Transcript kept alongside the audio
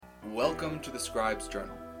Welcome to the Scribe's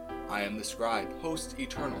Journal. I am the Scribe, host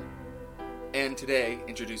eternal, and today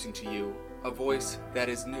introducing to you a voice that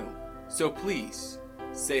is new. So please,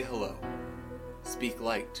 say hello. Speak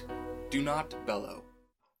light. Do not bellow.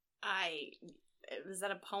 Was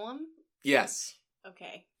that a poem? Yes.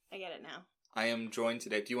 Okay, I get it now. I am joined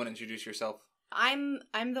today. Do you want to introduce yourself? I'm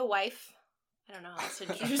the wife. I don't know how else to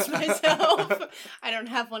introduce myself. I don't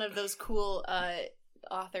have one of those cool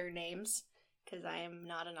author names, because I am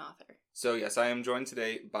not an author. So yes, I am joined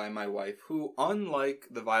today by my wife, who, unlike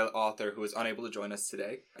the Violet author who is unable to join us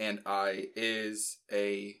today, and I, is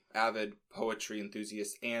a avid poetry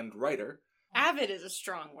enthusiast and writer. Avid is a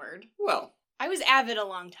strong word. Well, I was avid a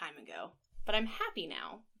long time ago, but I'm happy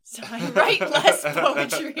now, so I write less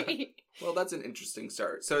poetry. Well, that's an interesting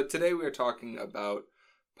start. So today we are talking about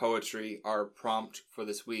poetry. Our prompt for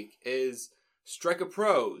this week is Strike a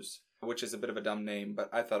Prose, which is a bit of a dumb name, but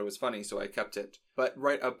I thought it was funny, so I kept it. But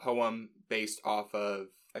write a poem based off of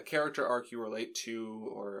a character arc you relate to,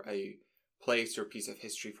 or a place or piece of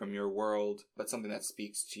history from your world, but something that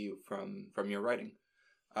speaks to you from your writing.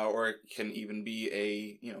 Or it can even be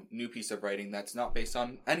a new piece of writing that's not based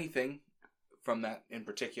on anything from that in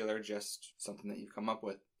particular, just something that you've come up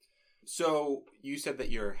with. So you said that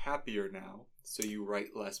you're happier now, so you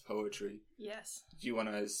write less poetry. Yes. Do you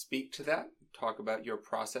want to speak to that? Talk about your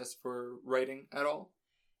process for writing at all?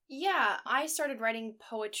 Yeah, I started writing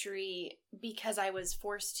poetry because I was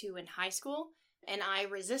forced to in high school, and I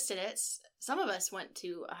resisted it. Some of us went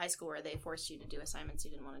to a high school where they forced you to do assignments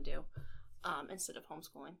you didn't want to do, instead of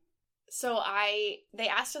homeschooling. So they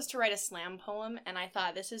asked us to write a slam poem, and I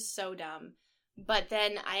thought, this is so dumb. But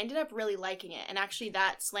then I ended up really liking it, and actually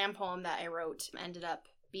that slam poem that I wrote ended up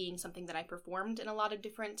being something that I performed in a lot of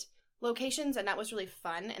different locations, and that was really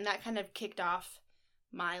fun, and that kind of kicked off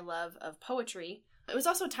my love of poetry. It was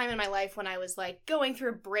also a time in my life when I was like going through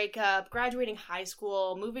a breakup, graduating high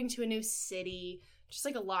school, moving to a new city, just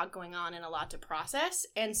like a lot going on and a lot to process,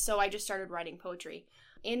 and so I just started writing poetry.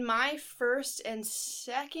 In my first and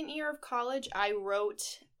second year of college, I wrote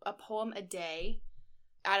a poem a day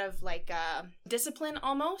out of like discipline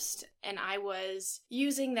almost, and I was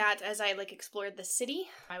using that as I like explored the city.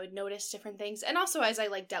 I would notice different things, and also as I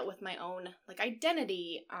like dealt with my own like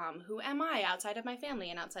identity. Who am I outside of my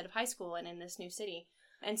family and outside of high school and in this new city?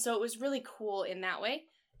 And so it was really cool in that way.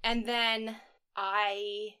 And then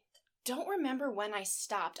I don't remember when I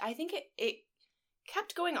stopped. I think it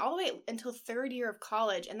kept going all the way until third year of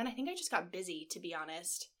college, and then I think I just got busy, to be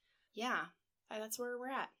honest. Yeah, that's where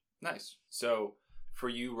we're at. Nice. So for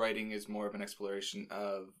you, writing is more of an exploration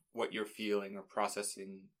of what you're feeling or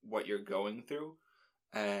processing what you're going through.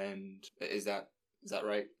 And is that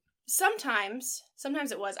right? Sometimes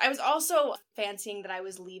it was. I was also fancying that I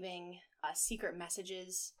was leaving secret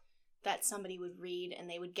messages that somebody would read and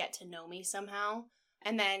they would get to know me somehow.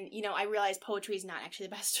 And then, I realized poetry is not actually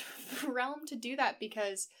the best realm to do that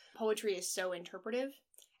because poetry is so interpretive.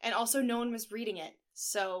 And also no one was reading it.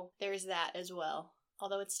 So there's that as well.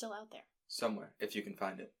 Although it's still out there. Somewhere, if you can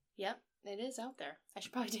find it. Yep, it is out there. I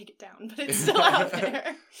should probably take it down, but it's still out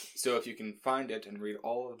there. So if you can find it and read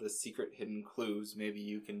all of the secret hidden clues, maybe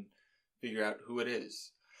you can figure out who it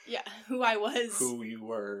is. Yeah, who I was. Who you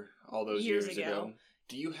were all those years ago.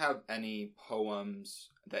 Do you have any poems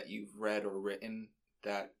that you've read or written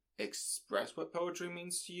that express what poetry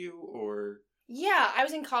means to you, or? Yeah, I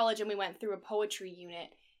was in college and we went through a poetry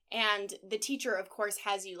unit, and the teacher, of course,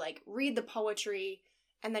 has you like read the poetry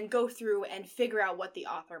and then go through and figure out what the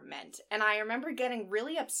author meant. And I remember getting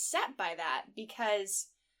really upset by that because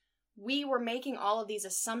we were making all of these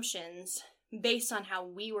assumptions based on how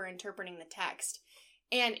we were interpreting the text.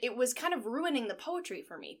 And it was kind of ruining the poetry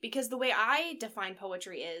for me because the way I define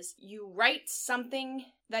poetry is you write something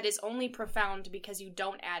that is only profound because you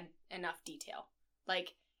don't add enough detail.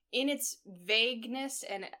 Like, in its vagueness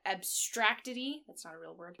and abstractity, that's not a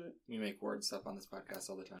real word. We make words up on this podcast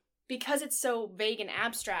all the time. Because it's so vague and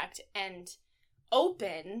abstract and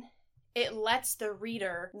open, it lets the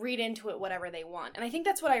reader read into it whatever they want. And I think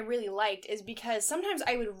that's what I really liked, is because sometimes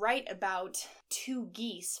I would write about two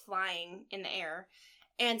geese flying in the air,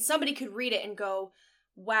 and somebody could read it and go,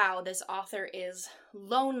 wow, this author is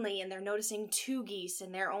lonely, and they're noticing two geese,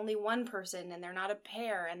 and they're only one person, and they're not a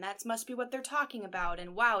pair, and that must be what they're talking about,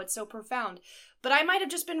 and wow, it's so profound. But I might have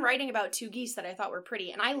just been writing about two geese that I thought were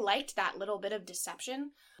pretty, and I liked that little bit of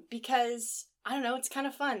deception, because, I don't know, it's kind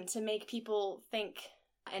of fun to make people think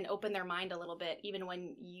and open their mind a little bit, even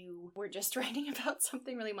when you were just writing about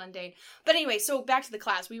something really mundane. But anyway, so back to the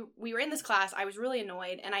class. We were in this class, I was really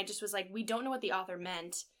annoyed, and I just was like, we don't know what the author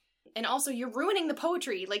meant. And also, you're ruining the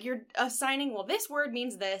poetry. Like, you're assigning, well, this word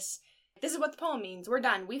means this. this is what the poem means. We're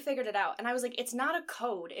done. We figured it out. And I was like, it's not a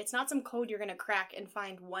code. It's not some code you're going to crack and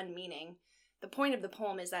find one meaning. The point of the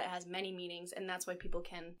poem is that it has many meanings, and that's why people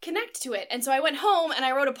can connect to it. And so I went home and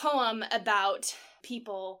I wrote a poem about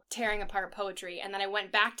people tearing apart poetry, and then I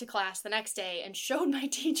went back to class the next day and showed my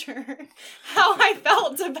teacher how I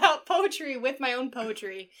felt about poetry with my own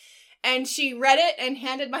poetry. And she read it and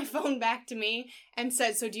handed my phone back to me and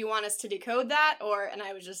said, so do you want us to decode that? And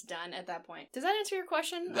I was just done at that point. Does that answer your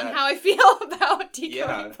question on how I feel about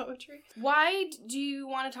decoding poetry? Why do you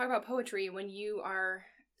want to talk about poetry when you are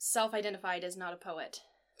self-identified as not a poet?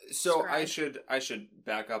 So Scribe. I should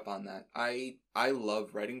back up on that. I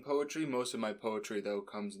love writing poetry. Most of my poetry, though,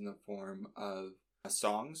 comes in the form of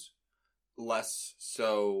songs, less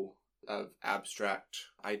so of abstract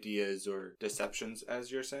ideas or deceptions,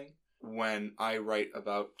 as you're saying. When I write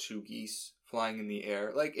about two geese flying in the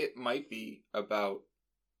air, like, it might be about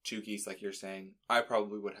two geese, like you're saying. I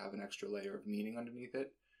probably would have an extra layer of meaning underneath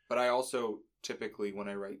it. But I also, typically, when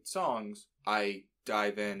I write songs, I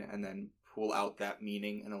dive in and then pull out that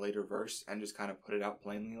meaning in a later verse and just kind of put it out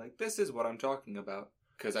plainly, like, this is what I'm talking about.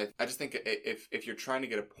 Because I just think if you're trying to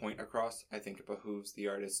get a point across, I think it behooves the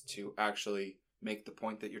artist to actually make the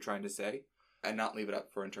point that you're trying to say and not leave it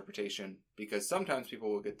up for interpretation. Because sometimes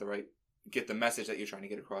people will get the message that you're trying to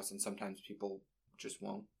get across, and sometimes people just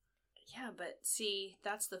won't. Yeah, but see,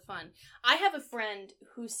 that's the fun. I have a friend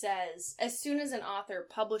who says as soon as an author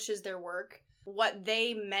publishes their work, what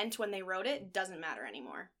they meant when they wrote it doesn't matter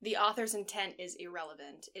anymore. The author's intent is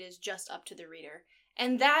irrelevant. It is just up to the reader.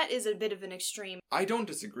 And that is a bit of an extreme. I don't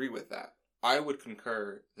disagree with that. I would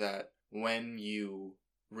concur that when you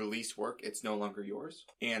release work, it's no longer yours,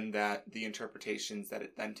 and that the interpretations that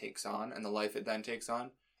it then takes on and the life it then takes on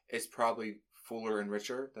is probably fuller and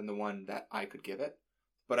richer than the one that I could give it.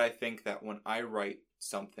 But I think that when I write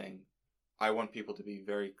something, I want people to be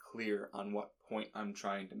very clear on what point I'm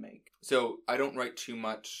trying to make. So I don't write too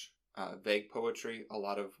much vague poetry. A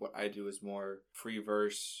lot of what I do is more free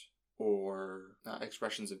verse or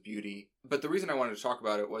expressions of beauty. But the reason I wanted to talk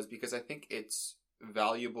about it was because I think it's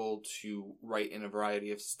valuable to write in a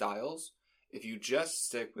variety of styles. If you just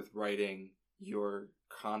stick with writing your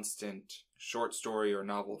constant short story or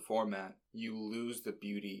novel format, you lose the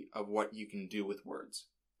beauty of what you can do with words.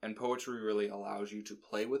 And poetry really allows you to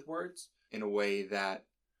play with words in a way that,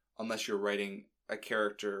 unless you're writing a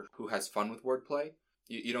character who has fun with wordplay,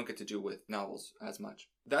 you don't get to do with novels as much.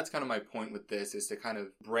 That's kind of my point with this, is to kind of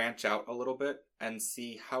branch out a little bit and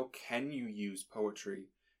see how can you use poetry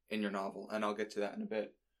in your novel. And I'll get to that in a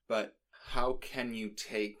bit. But how can you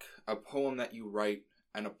take a poem that you write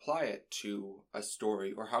and apply it to a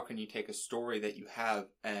story? Or how can you take a story that you have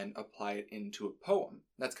and apply it into a poem?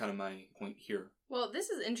 That's kind of my point here. Well, this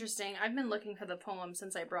is interesting. I've been looking for the poem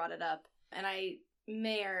since I brought it up, and I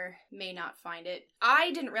may or may not find it.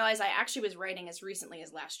 I didn't realize I actually was writing as recently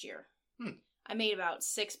as last year. I made about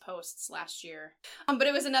 6 posts last year. But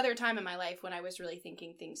it was another time in my life when I was really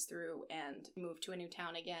thinking things through and moved to a new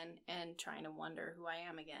town again and trying to wonder who I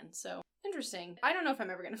am again. So, interesting. I don't know if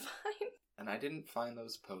I'm ever going to find. And I didn't find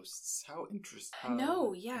those posts. How interesting.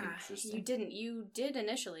 No, yeah. You didn't. You did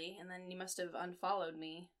initially, and then you must have unfollowed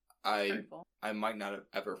me. I might not have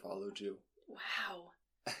ever followed you. Wow.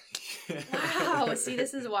 Wow. See,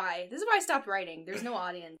 this is why I stopped writing. There's no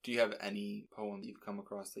audience. Do you have any poems you've come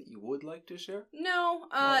across that you would like to share? No.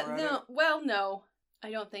 No. Well, no.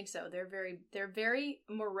 I don't think so. They're very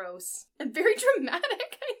morose and very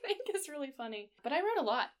dramatic. I think is really funny. But I wrote a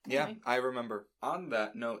lot. Anyway. Yeah, I remember. On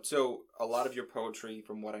that note, so a lot of your poetry,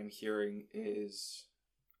 from what I'm hearing, is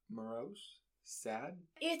morose. Sad?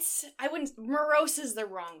 Morose is the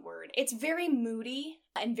wrong word. It's very moody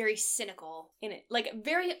and very cynical in it. Like,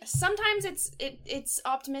 sometimes it's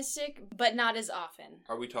optimistic, but not as often.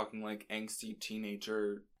 Are we talking like angsty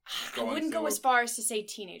teenager? I wouldn't go as far as to say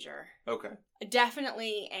teenager. Okay.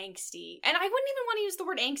 Definitely angsty. And I wouldn't even want to use the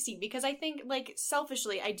word angsty, because I think, like,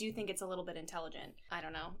 selfishly, I do think it's a little bit intelligent. I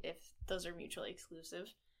don't know if those are mutually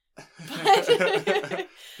exclusive. But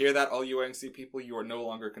hear that, all you angsty people? You are no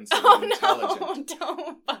longer considered intelligent. No,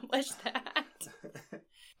 don't publish that.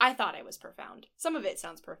 I thought it was profound. Some of it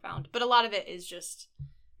sounds profound, but a lot of it is just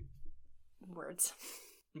words.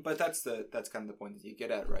 But that's kind of the point that you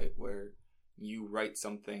get at, right? Where you write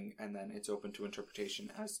something and then it's open to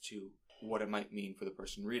interpretation as to what it might mean for the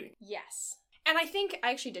person reading. Yes. And I think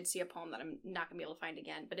I actually did see a poem that I'm not going to be able to find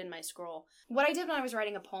again, but in my scroll. What I did when I was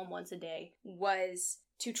writing a poem once a day was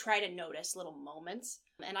to try to notice little moments.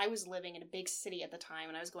 And I was living in a big city at the time,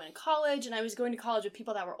 and I was going to college, and I was going to college with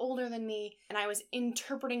people that were older than me, and I was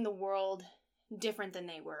interpreting the world different than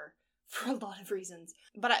they were for a lot of reasons.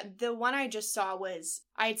 But the one I just saw was,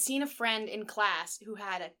 I had seen a friend in class who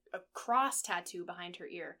had a cross tattoo behind her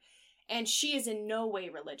ear. And she is in no way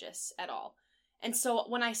religious at all. And so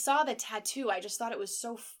when I saw the tattoo, I just thought it was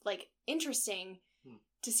so, like, interesting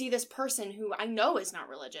to see this person who I know is not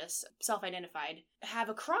religious, self-identified, have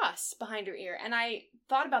a cross behind her ear. And I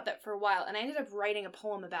thought about that for a while, and I ended up writing a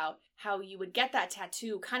poem about how you would get that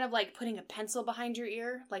tattoo, kind of like putting a pencil behind your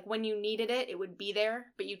ear. Like, when you needed it, it would be there,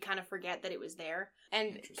 but you'd kind of forget that it was there.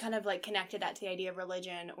 And kind of, like, connected that to the idea of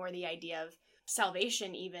religion, or the idea of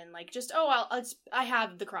salvation even. Like, just, I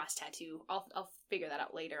have the cross tattoo. I'll figure that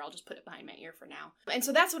out later. I'll just put it behind my ear for now. And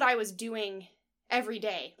so that's what I was doing every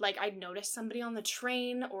day. Like, I'd notice somebody on the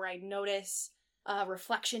train, or I'd notice a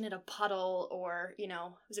reflection in a puddle, or, you know,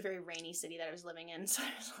 it was a very rainy city that I was living in, so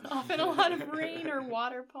there's often a lot of rain or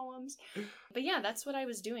water poems. But yeah, that's what I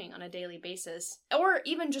was doing on a daily basis. Or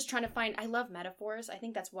even just trying to find, I love metaphors. I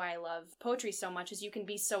think that's why I love poetry so much, is you can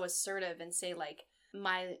be so assertive and say, like,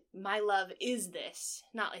 my love is this,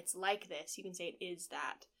 not it's like this. You can say it is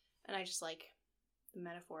that. And I just like the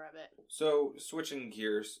metaphor of it. So, switching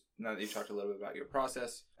gears, now that you've talked a little bit about your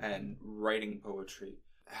process and writing poetry,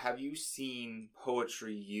 have you seen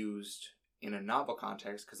poetry used in a novel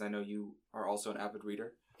context? Because I know you are also an avid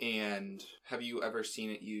reader. And have you ever seen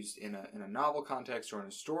it used in a novel context or in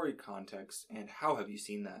a story context? And how have you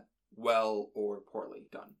seen that? Well or poorly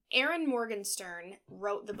done? Erin Morgenstern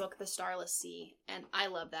wrote the book The Starless Sea, and I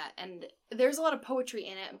love that. And there's a lot of poetry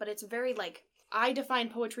in it, but it's very, like, I define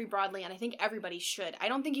poetry broadly, and I think everybody should. I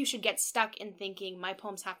don't think you should get stuck in thinking my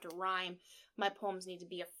poems have to rhyme, my poems need to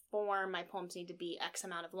be a form, my poems need to be X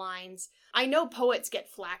amount of lines. I know poets get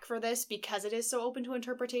flack for this because it is so open to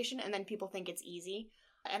interpretation, and then people think it's easy.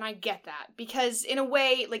 And I get that, because in a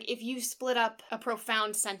way, like, if you split up a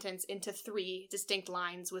profound sentence into 3 distinct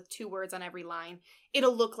lines with 2 words on every line,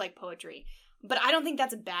 it'll look like poetry. But I don't think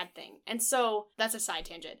that's a bad thing. And so, that's a side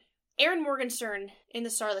tangent. Erin Morgenstern in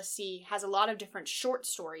The Starless Sea has a lot of different short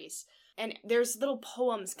stories, and there's little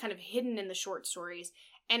poems kind of hidden in the short stories.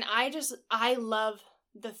 And I love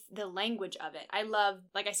the language of it. I love,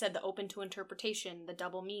 like I said, the open to interpretation, the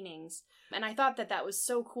double meanings. And I thought that was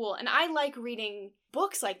so cool. And I like reading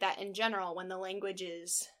books like that in general, when the language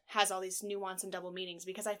has all these nuance and double meanings,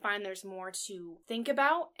 because I find there's more to think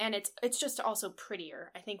about, and it's just also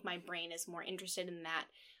prettier. I think my brain is more interested in that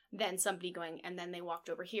than somebody going, and then they walked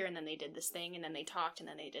over here, and then they did this thing, and then they talked, and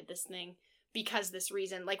then they did this thing because this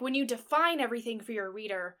reason. Like, when you define everything for your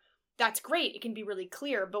reader, that's great. It can be really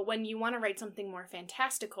clear. But when you want to write something more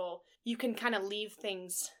fantastical, you can kind of leave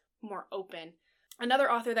things more open.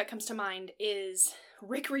 Another author that comes to mind is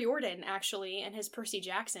Rick Riordan, actually, in his Percy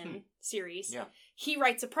Jackson series. Yeah. He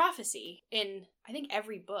writes a prophecy in, I think,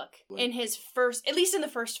 every book. In his first, at least in the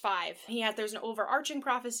first 5. There's an overarching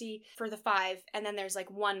prophecy for the 5, and then there's,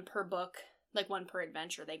 like, 1 per book, like 1 per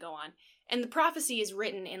adventure they go on. And the prophecy is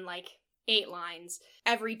written in, like, 8 lines.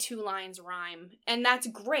 Every 2 lines rhyme. And that's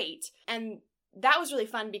great. And that was really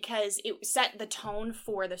fun because it set the tone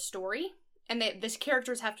for the story. And these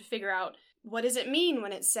characters have to figure out, what does it mean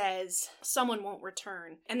when it says someone won't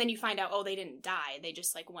return? And then you find out, oh, they didn't die. They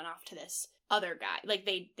just, like, went off to this other guy. Like,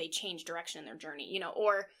 they changed direction in their journey, you know?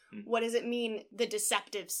 Or what does it mean, the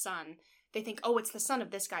deceptive son? They think, oh, it's the son of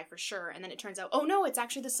this guy for sure. And then it turns out, oh, no, it's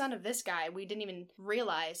actually the son of this guy. We didn't even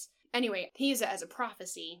realize. Anyway, he used it as a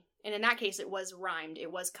prophecy. And in that case, it was rhymed.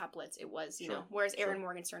 It was couplets. It was, you know, whereas Erin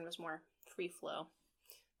Morgenstern was more free flow.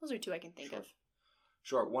 Those are 2 I can think of.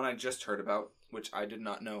 Sure. One I just heard about, which I did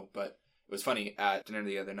not know, but it was funny. At dinner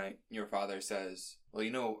the other night, your father says, well,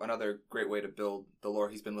 you know, another great way to build the lore,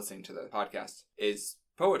 he's been listening to the podcast, is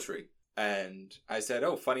poetry. And I said,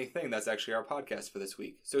 oh, funny thing, that's actually our podcast for this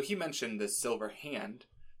week. So he mentioned the Silver Hand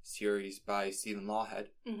series by Stephen Lawhead,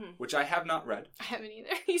 which I have not read. I haven't either.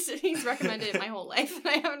 He's recommended it my whole life, and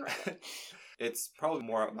I haven't read it. It's probably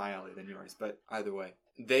more up my alley than yours, but either way.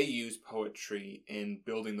 They use poetry in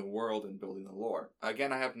building the world and building the lore.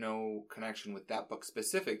 Again, I have no connection with that book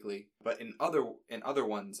specifically, but in other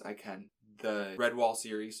ones I can. The Redwall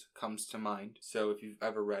series comes to mind. So if you've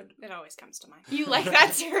ever read... It always comes to mind. You like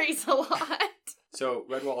that series a lot. So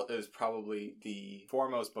Redwall is probably the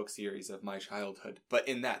foremost book series of my childhood. But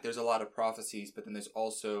in that, there's a lot of prophecies, but then there's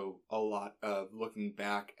also a lot of looking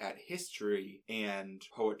back at history and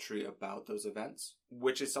poetry about those events,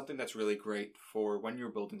 which is something that's really great for when you're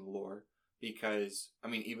building the lore. Because, I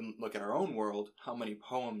mean, even look at our own world, how many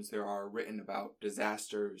poems there are written about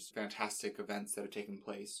disasters, fantastic events that have taken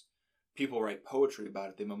place. People write poetry about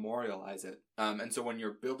it, they memorialize it. And so when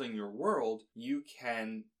you're building your world, you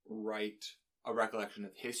can write a recollection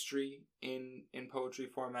of history in poetry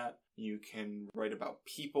format. You can write about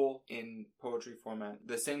people in poetry format.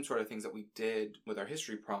 The same sort of things that we did with our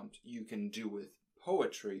history prompt, you can do with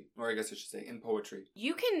poetry, or I guess I should say in poetry.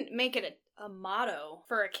 You can make it a motto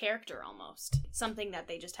for a character almost. Something that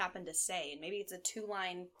they just happen to say, and maybe it's a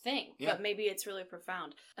 2-line thing, but maybe it's really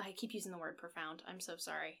profound. I keep using the word profound. I'm so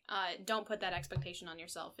sorry. Don't put that expectation on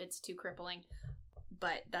yourself. It's too crippling.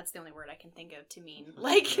 But that's the only word I can think of to mean,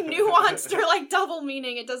 like, nuanced or, like, double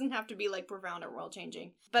meaning. It doesn't have to be, like, profound or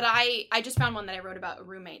world-changing. But I just found one that I wrote about a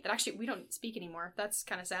roommate that actually, we don't speak anymore. That's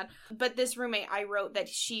kind of sad. But this roommate, I wrote that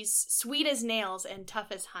she's sweet as nails and tough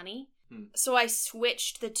as honey. So I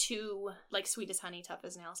switched the two, like sweet as honey, tough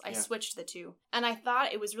as nails. I switched the two. And I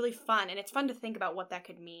thought it was really fun. And it's fun to think about what that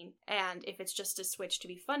could mean. And if it's just a switch to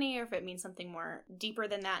be funny or if it means something more deeper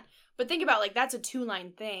than that. But think about, like, that's a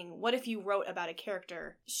 2-line thing. What if you wrote about a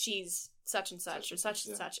character, she's such and such or such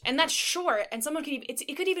and such. And that's short. And someone could even,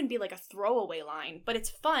 it could even be like a throwaway line. But it's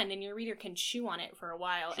fun and your reader can chew on it for a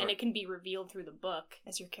while. Sure. And it can be revealed through the book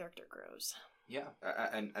as your character grows. Yeah,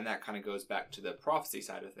 and that kind of goes back to the prophecy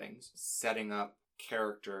side of things. Setting up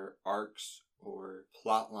character arcs or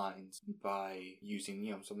plot lines by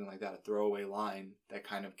using, something like that, a throwaway line that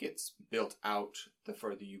kind of gets built out the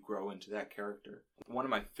further you grow into that character. One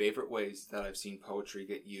of my favorite ways that I've seen poetry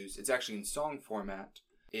get used, it's actually in song format,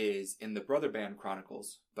 is in the Brother Band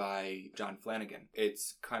Chronicles by John Flanagan.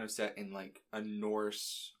 It's kind of set in like a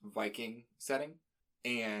Norse Viking setting.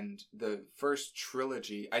 And the first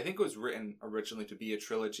trilogy, I think it was written originally to be a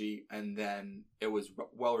trilogy, and then it was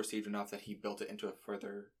well received enough that he built it into a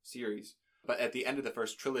further series. But at the end of the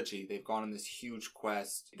first trilogy, they've gone on this huge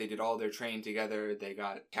quest. They did all their training together. They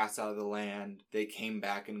got cast out of the land. They came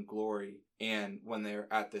back in glory. And when they're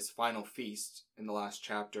at this final feast in the last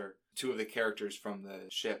chapter, 2 of the characters from the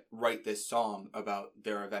ship write this song about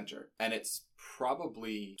their adventure. And it's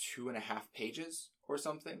probably 2.5 pages or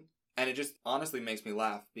something. And it just honestly makes me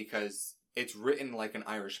laugh because it's written like an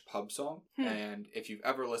Irish pub song. And if you've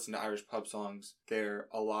ever listened to Irish pub songs, they're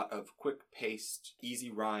a lot of quick-paced, easy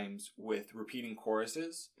rhymes with repeating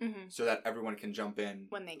choruses so that everyone can jump in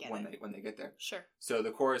when they get there. Sure. So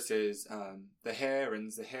the chorus is, the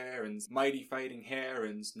herons, mighty fighting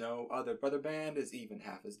herons, no other brother band is even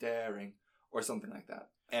half as daring, or something like that.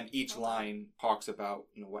 And each line talks about,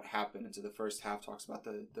 what happened. And so the first half talks about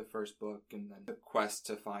the first book and then the quest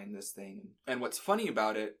to find this thing. And what's funny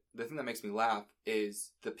about it, the thing that makes me laugh,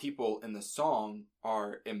 is the people in the song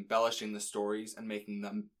are embellishing the stories and making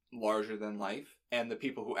them larger than life. And the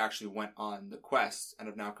people who actually went on the quest and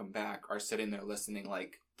have now come back are sitting there listening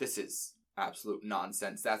like, this is absolute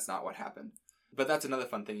nonsense. That's not what happened. But that's another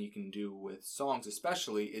fun thing you can do with songs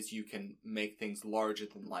especially, is you can make things larger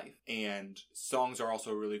than life. And songs are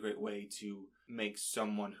also a really great way to make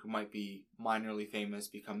someone who might be minorly famous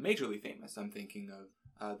become majorly famous. I'm thinking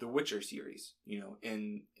of the Witcher series.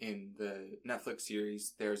 In the Netflix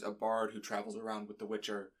series, there's a bard who travels around with the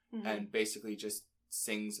Witcher and basically just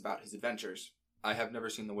sings about his adventures. I have never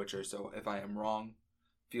seen The Witcher, so if I am wrong,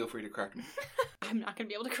 feel free to correct me. I'm not going to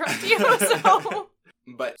be able to correct you, so...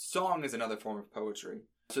 But song is another form of poetry.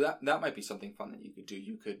 So that might be something fun that you could do.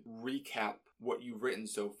 You could recap what you've written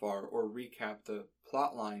so far, or recap the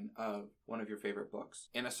plot line of one of your favorite books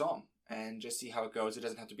in a song. And just see how it goes. It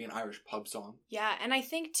doesn't have to be an Irish pub song. Yeah, and I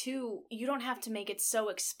think, too, you don't have to make it so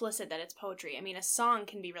explicit that it's poetry. I mean, a song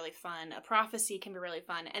can be really fun. A prophecy can be really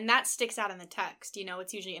fun. And that sticks out in the text.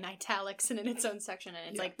 It's usually in italics and in its own section. And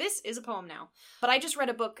it's like, this is a poem now. But I just read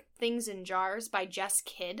a book, Things in Jars, by Jess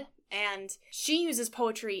Kidd. And she uses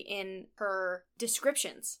poetry in her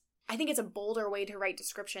descriptions. I think it's a bolder way to write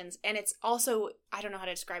descriptions, and it's also, I don't know how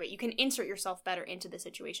to describe it, you can insert yourself better into the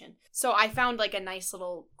situation. So I found like a nice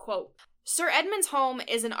little quote. Sir Edmund's home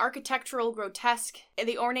is an architectural grotesque,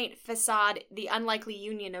 the ornate facade, the unlikely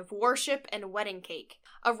union of worship and wedding cake.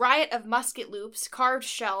 A riot of musket loops, carved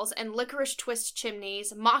shells, and licorice twist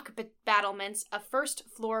chimneys, mock battlements, a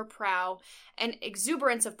first-floor prow, and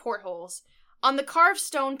exuberance of portholes. On the carved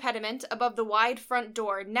stone pediment above the wide front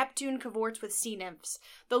door, Neptune cavorts with sea nymphs.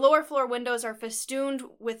 The lower floor windows are festooned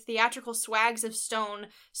with theatrical swags of stone,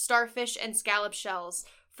 starfish, and scallop shells.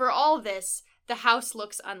 For all this, the house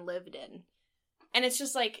looks unlived in. And it's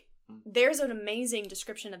just like, there's an amazing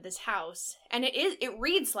description of this house. And it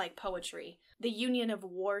reads like poetry. The union of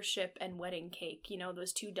worship and wedding cake,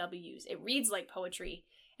 those 2 W's. It reads like poetry,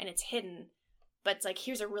 and it's hidden. But it's like,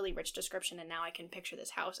 here's a really rich description, and now I can picture this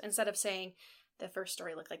house. Instead of saying, the first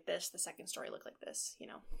story looked like this, the second story looked like this,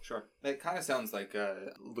 Sure. It kind of sounds like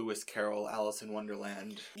Lewis Carroll, Alice in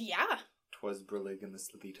Wonderland. Yeah. 'Twas brillig and the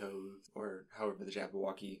slithy toes, or however the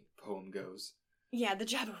Jabberwocky poem goes. Yeah, the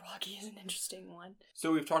Jabberwocky is an interesting one.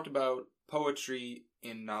 So we've talked about poetry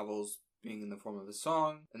in novels being in the form of a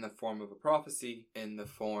song, in the form of a prophecy, in the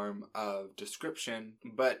form of description.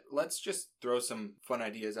 But let's just throw some fun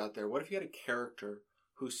ideas out there. What if you had a character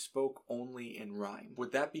who spoke only in rhyme?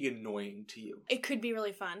 Would that be annoying to you? It could be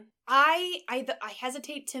really fun. I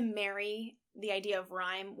hesitate to marry the idea of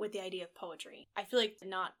rhyme with the idea of poetry. I feel like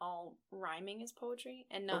not all rhyming is poetry,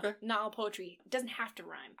 and not all poetry doesn't have to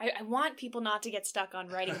rhyme. I want people not to get stuck on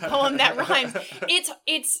writing a poem that rhymes.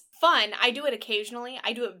 It's fun. I do it occasionally.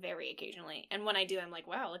 I do it very occasionally. And when I do, I'm like,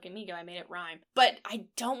 wow, look at me go. I made it rhyme. But I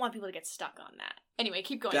don't want people to get stuck on that. Anyway,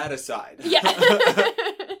 keep going. That aside. Yeah.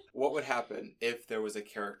 What would happen if there was a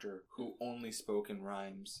character who only spoke in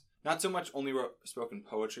rhymes? Not so much only spoken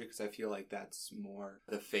poetry, because I feel like that's more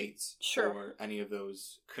the Fates. Sure. Or any of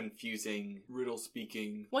those confusing,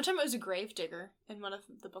 riddle-speaking... One time it was a gravedigger in one of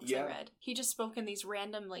the books I read. He just spoke in these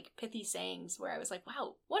random, like, pithy sayings where I was like,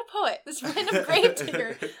 wow, what a poet! This random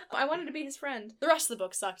gravedigger! I wanted to be his friend. The rest of the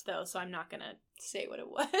book sucked, though, so I'm not gonna say what it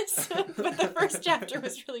was. But the first chapter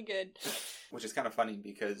was really good. Which is kind of funny,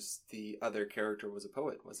 because the other character was a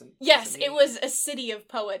poet, wasn't it? Yes, it was a city of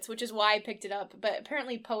poets, which is why I picked it up. But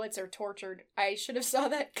apparently poets are tortured. I should have saw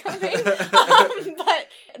that coming. But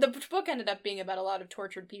the book ended up being about a lot of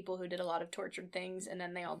tortured people who did a lot of tortured things, and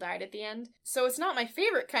then they all died at the end. So it's not my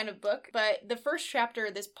favorite kind of book, but the first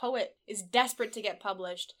chapter, this poet is desperate to get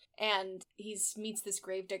published, and he meets this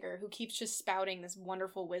gravedigger who keeps just spouting this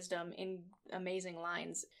wonderful wisdom in amazing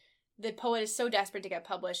lines. The poet is so desperate to get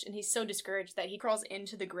published, and he's so discouraged that he crawls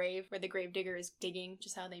into the grave where the gravedigger is digging,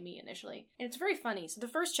 just how they meet initially. And it's very funny. So the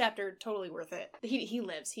first chapter, totally worth it. He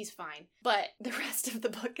lives, he's fine. But the rest of the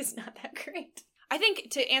book is not that great. I think,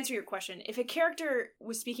 to answer your question, if a character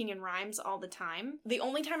was speaking in rhymes all the time, the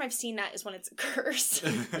only time I've seen that is when it's a curse.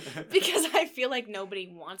 Because I feel like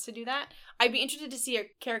nobody wants to do that. I'd be interested to see a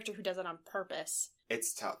character who does it on purpose.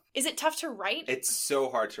 It's tough. Is it tough to write? It's so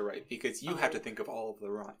hard to write, because you have to think of all of the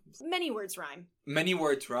rhymes. Many words rhyme. Many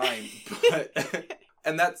words rhyme, but...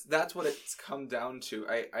 And that's what it's come down to.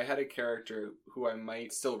 I had a character who I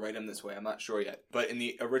might still write him this way, I'm not sure yet. But in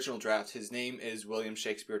the original draft, his name is William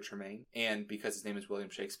Shakespeare Tremaine. And because his name is William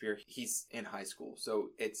Shakespeare, he's in high school. So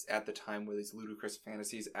it's at the time where these ludicrous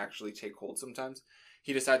fantasies actually take hold sometimes.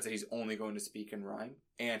 He decides that he's only going to speak in rhyme.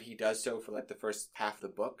 And he does so for, like, the first half of the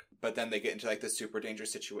book. But then they get into, like, this super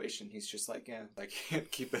dangerous situation. He's just like, yeah, I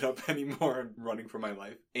can't keep it up anymore. I'm running for my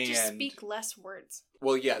life. And just speak less words.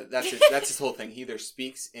 Well, yeah, that's his whole thing. He either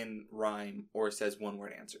speaks in rhyme or says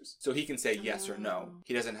one-word answers. So he can say yes or no.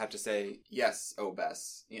 He doesn't have to say, yes, oh,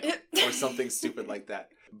 Bess, or something stupid like that.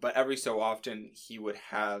 But every so often, he would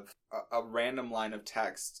have a random line of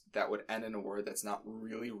text that would end in a word that's not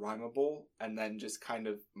really rhymable, and then just kind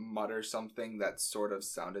of mutter something that sort of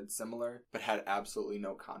sounded similar, but had absolutely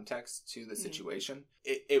no context to the situation.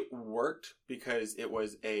 It worked because it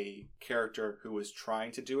was a character who was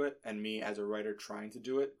trying to do it, and me as a writer trying to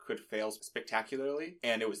do it could fail spectacularly,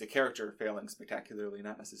 and it was the character failing spectacularly,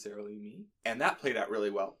 not necessarily me. And that played out really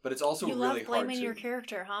well, but it's also really hard to... You love blaming your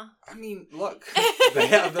character, huh? I mean, look, they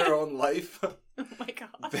have their own life. Oh my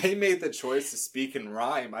god. They made the choice to speak in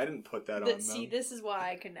rhyme. I didn't put that on them. See, this is why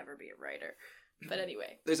I could never be a writer. But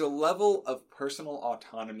anyway. There's a level of personal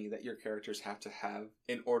autonomy that your characters have to have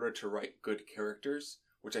in order to write good characters,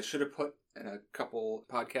 which I should have put in a couple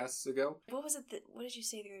podcasts ago. What was it what did you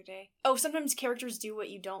say the other day? Oh, sometimes characters do what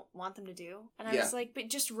you don't want them to do. And I was like, but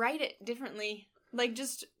just write it differently. Like,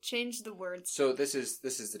 just change the words. So this is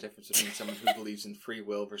the difference between someone who believes in free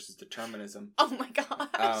will versus determinism. Oh my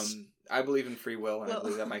gosh. I believe in free will, and I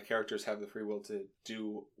believe that my characters have the free will to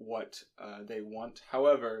do what they want.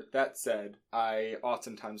 However, that said, I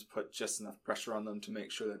oftentimes put just enough pressure on them to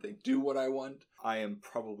make sure that they do what I want. I am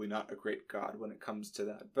probably not a great god when it comes to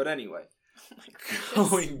that. But anyway, oh my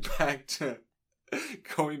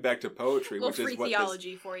going back to poetry, which is what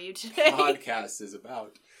theology for you today. Podcast is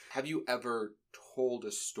about. Have you ever told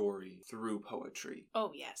a story through poetry?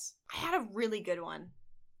 Oh, yes. I had a really good one.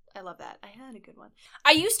 I love that. I had a good one.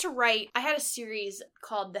 I used to write, I had a series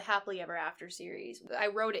called the Happily Ever After series. I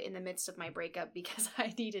wrote it in the midst of my breakup because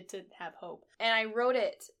I needed to have hope. And I wrote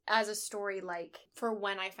it as a story like, for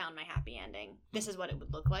when I found my happy ending, this is what it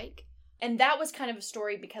would look like. And that was kind of a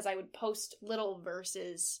story because I would post little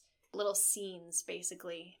verses little scenes,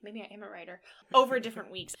 basically. Maybe I am a writer. Over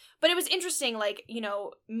different weeks. But it was interesting, like, you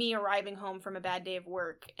know, me arriving home from a bad day of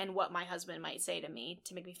work and what my husband might say to me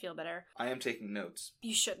to make me feel better. I am taking notes.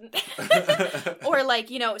 You shouldn't. Or, like,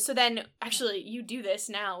 you know, so then, actually, you do this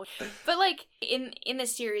now. But, like, in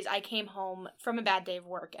this series, I came home from a bad day of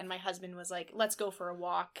work, and my husband was like, let's go for a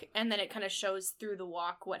walk. And then it kind of shows through the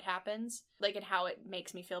walk what happens, like, and how it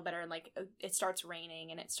makes me feel better. And, like, it starts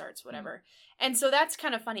raining, and it starts whatever. And so that's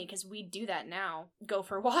kind of funny, because we do that now. Go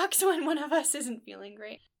for walks when one of us isn't feeling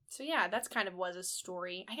great. So yeah, that's kind of was a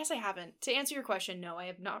story. I guess I haven't. To answer your question, no, I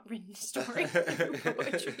have not written a story through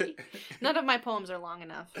poetry. None of my poems are long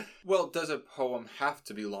enough. Well, does a poem have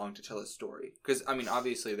to be long to tell a story? Because, I mean,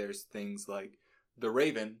 obviously there's things like The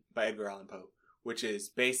Raven by Edgar Allan Poe, which is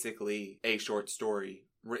basically a short story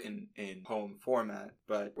written in poem format.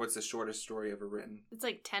 But what's the shortest story ever written? It's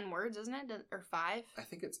like 10 words, isn't it? Or 5? I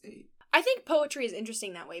think it's 8. I think poetry is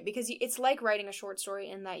interesting that way because it's like writing a short story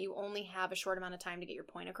in that you only have a short amount of time to get your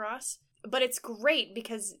point across. But it's great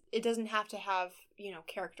because it doesn't have to have, you know,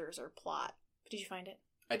 characters or plot. Did you find it?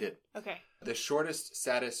 I did. Okay. The shortest,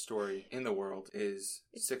 saddest story in the world is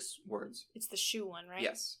 6 words. It's the shoe one, right?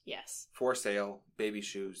 Yes. Yes. For sale, baby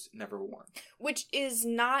shoes, never worn. Which is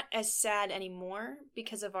not as sad anymore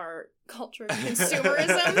because of our culture of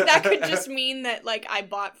consumerism. That could just mean that, like, I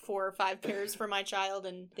bought 4 or 5 pairs for my child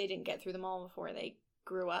and they didn't get through them all before they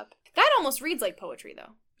grew up. That almost reads like poetry,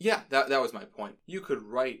 though. Yeah, that was my point. You could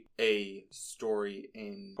write a story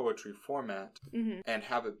in poetry format and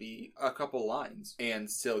have it be a couple lines and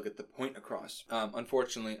still get the point across.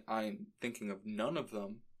 Unfortunately, I'm thinking of none of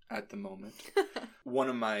them at the moment. One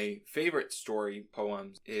of my favorite story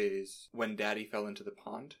poems is When Daddy Fell into the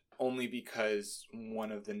Pond. Only because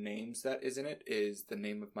one of the names that is in it is the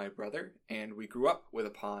name of my brother, and we grew up with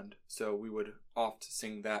a pond, so we would oft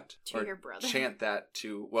sing that to your brother, chant that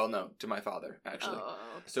to my father, actually. Oh.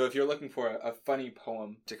 So if you're looking for a funny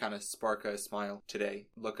poem to kind of spark a smile today,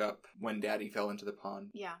 look up When Daddy Fell into the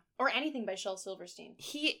Pond. Yeah, or anything by SilverSTEEN.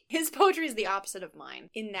 His poetry is the opposite of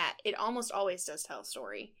mine in that it almost always does tell a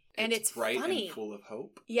story. And it's bright funny. And full of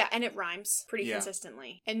hope. Yeah, and it rhymes pretty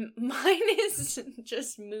consistently. And mine is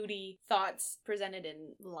just moody thoughts presented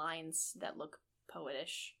in lines that look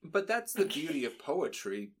poetish. But that's the beauty of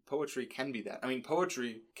poetry. Poetry can be that. I mean,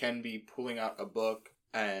 poetry can be pulling out a book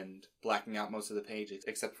and blacking out most of the pages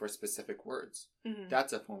except for specific words. Mm-hmm.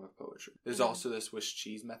 That's a form of poetry. There's also the Swiss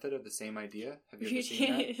cheese method of the same idea. Have you ever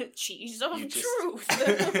seen that? Cheese of truth.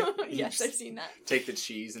 Yes, I've seen that. Take the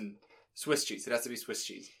cheese and Swiss cheese. It has to be Swiss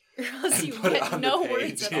cheese. Or else you get no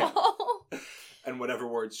words at all. And whatever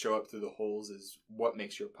words show up through the holes is what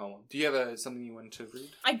makes your poem. Do you have something you want to read?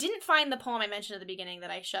 I didn't find the poem I mentioned at the beginning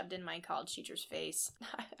that I shoved in my college teacher's face.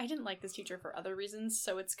 I didn't like this teacher for other reasons,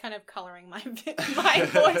 so it's kind of coloring my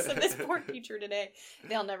voice of this poor teacher today.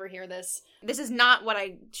 They'll never hear this. This is not what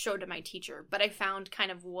I showed to my teacher, but I found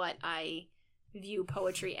kind of what I view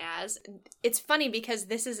poetry as. It's funny because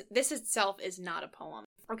this itself is not a poem.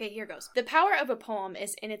 Okay, here goes. The power of a poem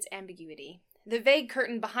is in its ambiguity. The vague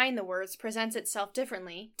curtain behind the words presents itself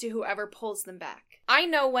differently to whoever pulls them back. I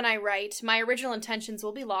know when I write, my original intentions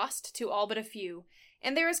will be lost to all but a few,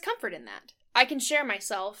 and there is comfort in that. I can share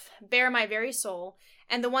myself, bare my very soul,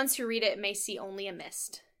 and the ones who read it may see only a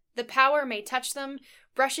mist. The power may touch them,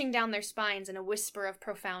 brushing down their spines in a whisper of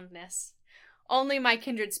profoundness. Only my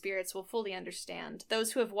kindred spirits will fully understand,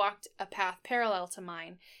 those who have walked a path parallel to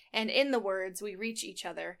mine, and in the words we reach each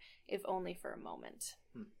other, if only for a moment.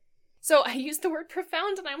 So I used the word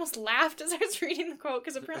profound, and I almost laughed as I was reading the quote,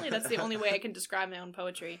 because apparently that's the only way I can describe my own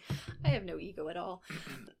poetry. I have no ego at all.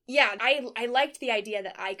 Yeah, I liked the idea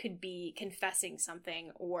that I could be confessing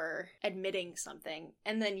something or admitting something,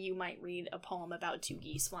 and then you might read a poem about 2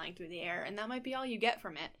 geese flying through the air, and that might be all you get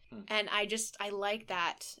from it. And I like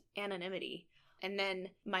that anonymity. And then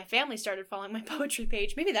my family started following my poetry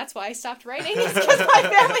page. Maybe that's why I stopped writing. It's because my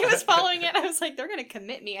family was following it. I was like, they're going to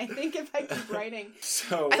commit me, I think, if I keep writing.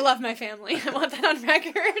 So I love my family. I want that on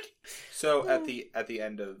record. So at the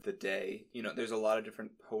end of the day, you know, there's a lot of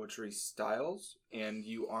different poetry styles, and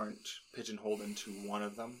you aren't pigeonholed into one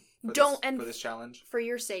of them. For this challenge. For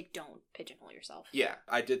your sake, don't pigeonhole yourself. Yeah,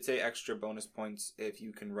 I did say extra bonus points if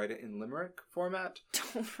you can write it in limerick format.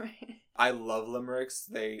 Don't write it. I love limericks.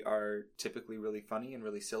 They are typically really funny and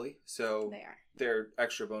really silly. So they're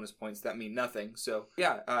extra bonus points that mean nothing. So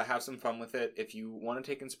yeah, have some fun with it. If you want to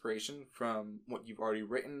take inspiration from what you've already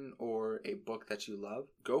written or a book that you love,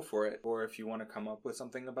 go for it. Or if you want to come up with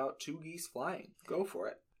something about 2 geese flying, go for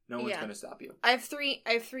it. No one's going to stop you. I have three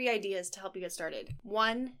ideas to help you get started.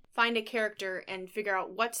 1, find a character and figure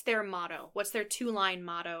out what's their motto. What's their 2-line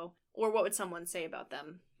motto? Or what would someone say about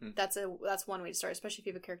them? That's one way to start, especially if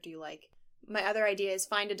you have a character you like. My other idea is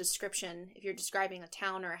find a description if you're describing a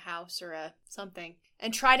town or a house or a something,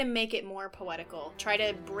 and try to make it more poetical. Try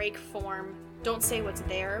to break form. Don't say what's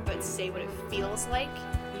there, but say what it feels like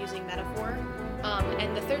using metaphor.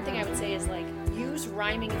 And the third thing I would say is use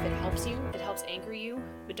rhyming if it helps you. It helps anchor you,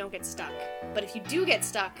 but don't get stuck. But if you do get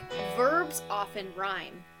stuck, verbs often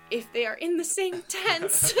rhyme if they are in the same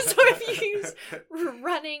tense. So if you use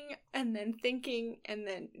running and then thinking and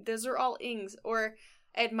then those are all ings, or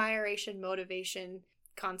admiration, motivation,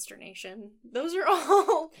 consternation. Those are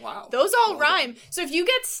all Those all rhyme. So if you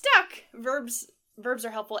get stuck, verbs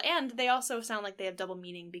are helpful, and they also sound like they have double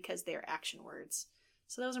meaning because they are action words.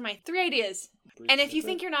 So those are my 3 ideas. And if you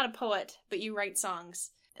think you're not a poet, but you write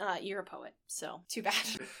songs, you're a poet. So too bad.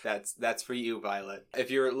 That's for you, Violet.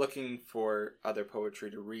 If you're looking for other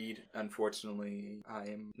poetry to read, unfortunately, I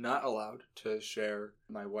am not allowed to share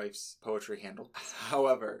my wife's poetry handle.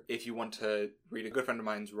 However, if you want to read a good friend of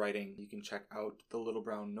mine's writing, you can check out The Little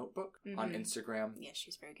Brown Notebook on Instagram. Yeah,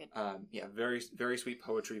 she's very good. Very, very sweet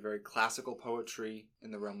poetry, very classical poetry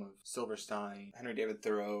in the realm of SilverSTEEN, Henry David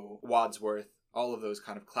Thoreau, Wadsworth. All of those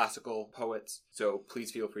kind of classical poets. So please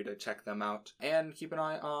feel free to check them out. And keep an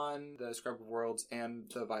eye on the Scribe of Worlds and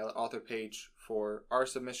the Violet author page for our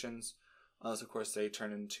submissions. Unless, of course, they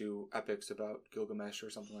turn into epics about Gilgamesh or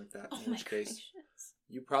something like that. In which case,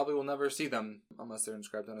 you probably will never see them unless they're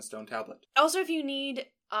inscribed on a stone tablet. Also, if you need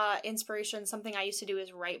inspiration, something I used to do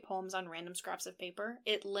is write poems on random scraps of paper.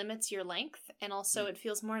 It limits your length, and also it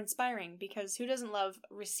feels more inspiring, because who doesn't love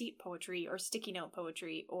receipt poetry or sticky note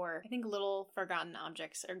poetry? Or I think little forgotten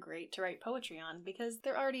objects are great to write poetry on because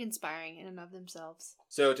they're already inspiring in and of themselves.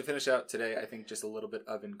 So to finish out today, I think just a little bit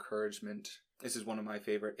of encouragement. This is one of my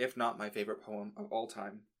favorite, if not my favorite poem of all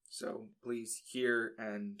time. So please hear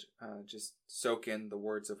and just soak in the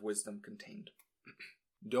words of wisdom contained.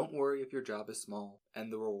 Don't worry if your job is small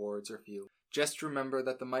and the rewards are few. Just remember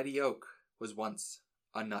that the mighty oak was once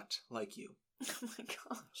a nut like you. Oh my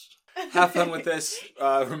gosh. Have fun with this.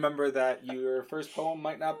 Remember that your first poem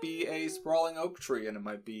might not be a sprawling oak tree, and it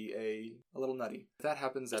might be a little nutty. If that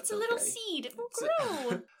happens, that's okay. It's a little seed. It will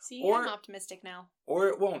grow. See, I'm optimistic now. Or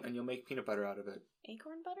it won't, and you'll make peanut butter out of it.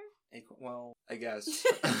 Acorn butter? Well, I guess.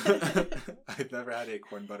 I've never had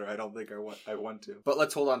acorn butter. I don't think I want to. But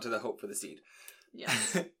let's hold on to the hope for the seed.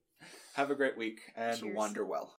 Yes. Have a great week, and Cheers. wander well.